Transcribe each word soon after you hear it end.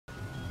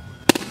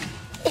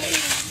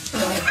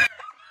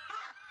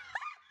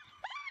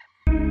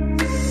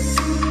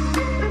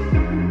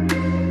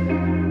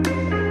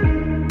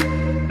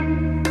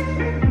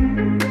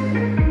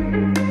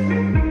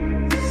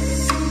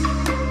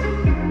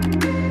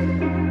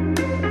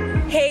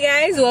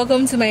guys,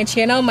 welcome to my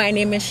channel. My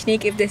name is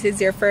Shanique. If this is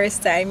your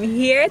first time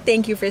here,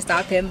 thank you for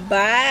stopping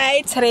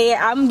by. Today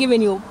I'm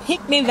giving you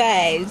picnic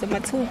vibes. I'm a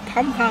two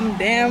pom-pom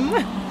them.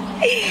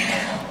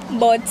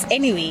 But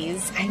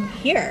anyways, I'm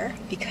here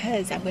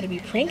because I'm gonna be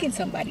pranking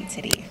somebody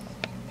today.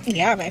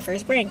 Yeah, my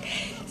first prank.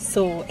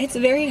 So it's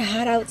very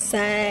hot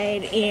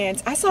outside,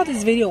 and I saw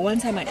this video one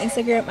time on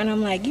Instagram, and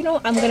I'm like, you know,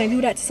 I'm gonna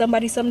do that to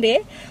somebody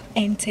someday,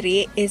 and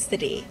today is the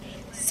day.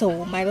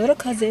 So my little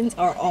cousins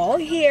are all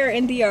here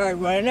in the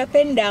yard running up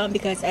and down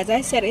because, as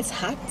I said, it's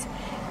hot.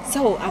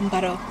 So I'm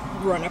about to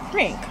run a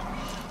prank.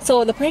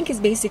 So the prank is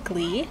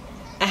basically,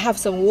 I have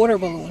some water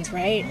balloons,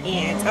 right?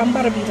 And I'm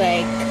about to be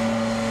like,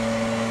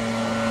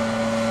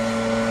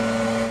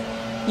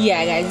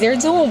 yeah guys, they're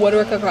doing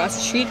woodwork across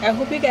the street. I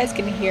hope you guys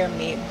can hear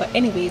me. But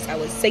anyways, I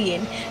was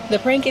saying, the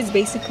prank is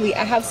basically,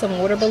 I have some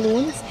water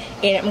balloons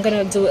and I'm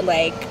gonna do it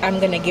like, I'm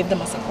gonna give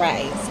them a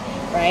surprise,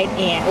 right?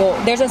 And well,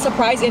 there's a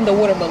surprise in the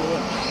water balloon.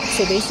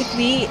 So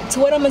basically,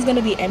 two of them is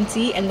gonna be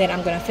empty, and then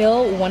I'm gonna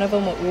fill one of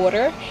them with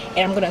water, and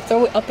I'm gonna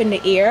throw it up in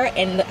the air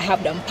and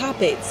have them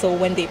pop it. So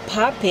when they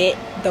pop it,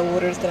 the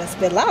water is gonna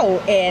spill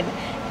out. And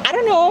I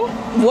don't know,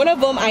 one of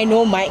them I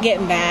know might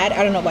get mad.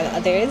 I don't know about the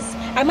others.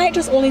 I might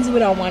just only do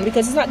it on one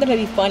because it's not gonna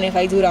be fun if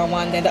I do it on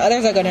one. Then the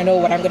others are gonna know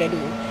what I'm gonna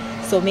do.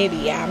 So maybe,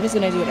 yeah, I'm just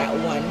gonna do it at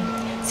one.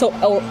 So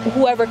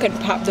whoever can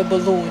pop the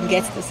balloon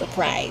gets the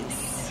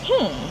surprise.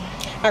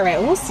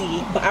 Alright, we'll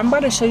see. But I'm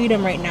about to show you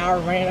them right now,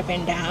 running up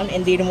and down,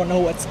 and they don't know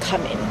what's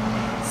coming.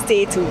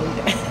 Stay tuned.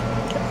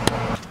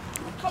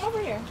 Come over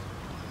here.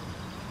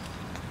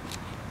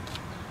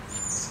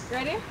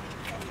 Ready?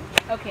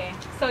 Okay.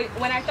 So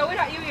when I throw it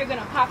at you, you're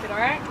gonna pop it,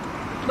 alright?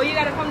 But you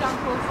gotta come down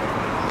closer.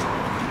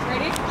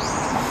 Ready?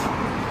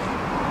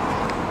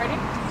 Ready?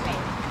 Stay.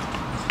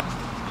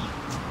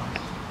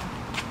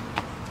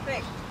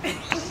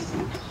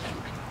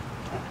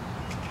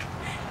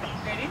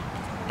 Ready?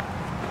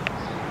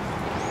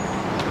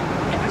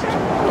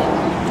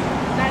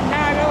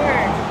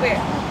 Where?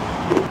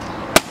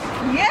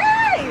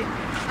 Yay!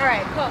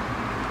 Alright, cool.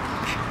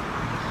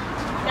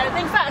 Gotta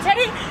think fast.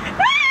 Ready?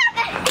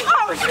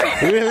 Oh shit!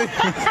 Really?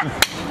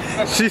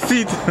 She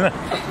sees.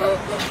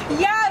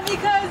 Yeah,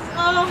 because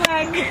oh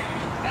my god.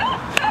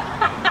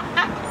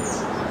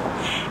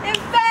 It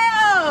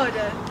failed!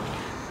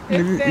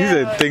 You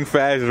said think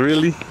fast,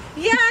 really?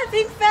 Yeah,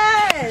 think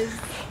fast!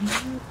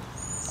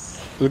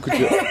 Look at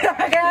you.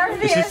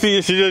 She see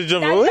it, she just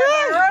jumped.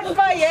 That's run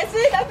by, yes,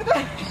 that's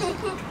good.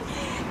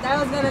 That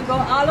was gonna go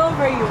all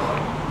over you.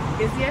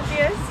 You see your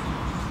face?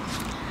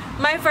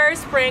 My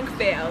first prank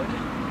failed.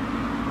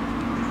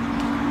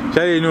 She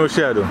didn't know what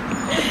she had done.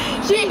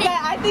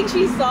 I think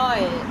she saw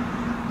it.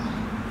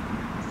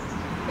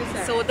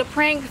 So the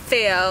prank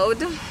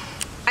failed.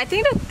 I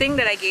think the thing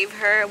that I gave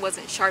her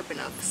wasn't sharp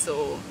enough,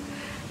 so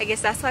I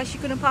guess that's why she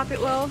couldn't pop it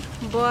well.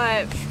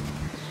 But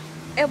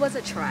it was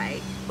a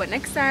try. But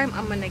next time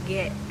I'm gonna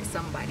get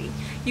somebody.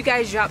 You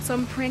guys drop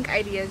some prank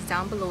ideas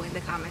down below in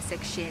the comment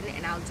section,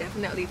 and I'll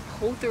definitely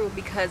pull through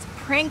because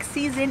prank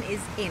season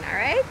is in. All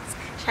right,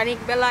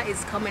 Shanique Bella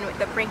is coming with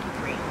the pranky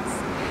pranks.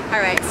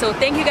 All right, so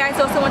thank you guys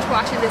so much for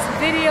watching this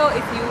video.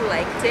 If you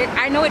liked it,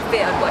 I know it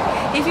failed, but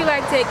if you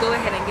liked it, go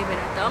ahead and give it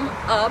a thumb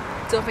up.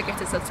 Don't forget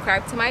to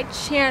subscribe to my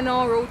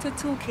channel. Road to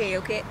 2K,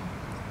 okay?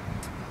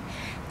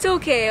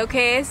 2K,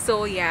 okay?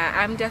 So yeah,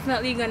 I'm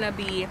definitely gonna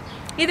be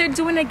either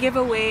doing a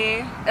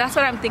giveaway. That's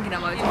what I'm thinking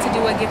about, to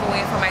do a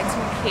giveaway for my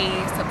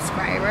 2K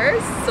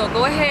subscribers. So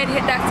go ahead,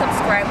 hit that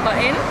subscribe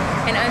button,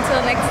 and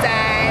until next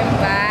time,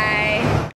 bye.